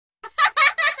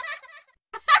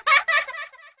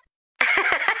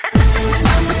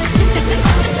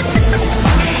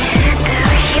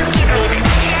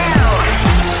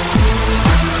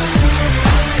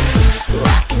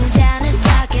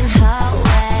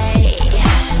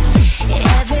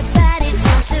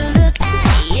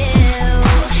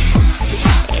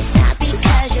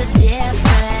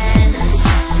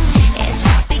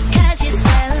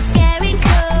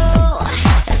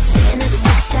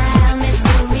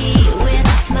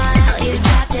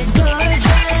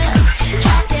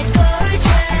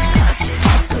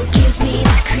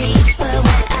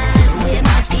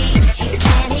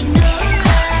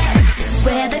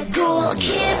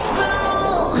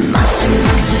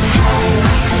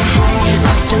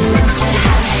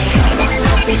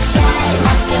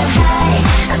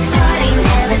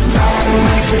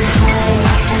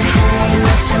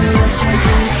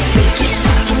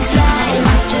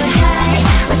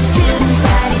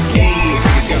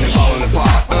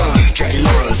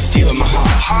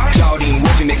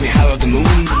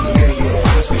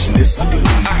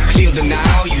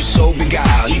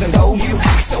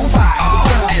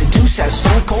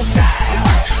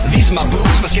to my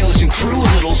boots, my skeleton crew,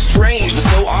 a little strange, but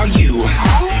so are you.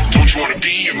 Don't you wanna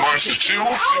be a monster too?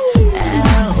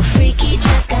 Oh, freaky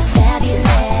just got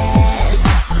fabulous.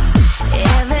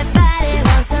 Everybody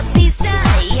wants a piece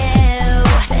of you.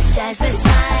 Let's dance, let's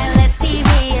smile, let's be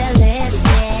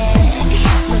realistic.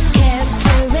 Most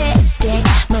characteristic,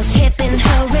 most hip and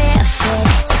horrific.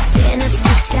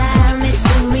 Sinister style,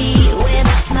 mystery with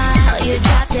a smile. You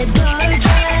dropped it gorgeous,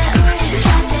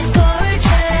 dropped it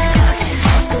gorgeous.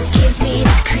 High school gives me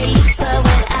the creeps, but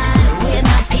when I'm with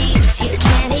my peeps, you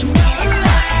can't ignore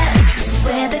us.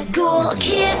 Where the cool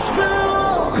kids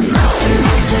rule. Monster,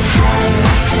 monster high,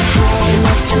 monster high,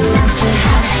 monster, monster high.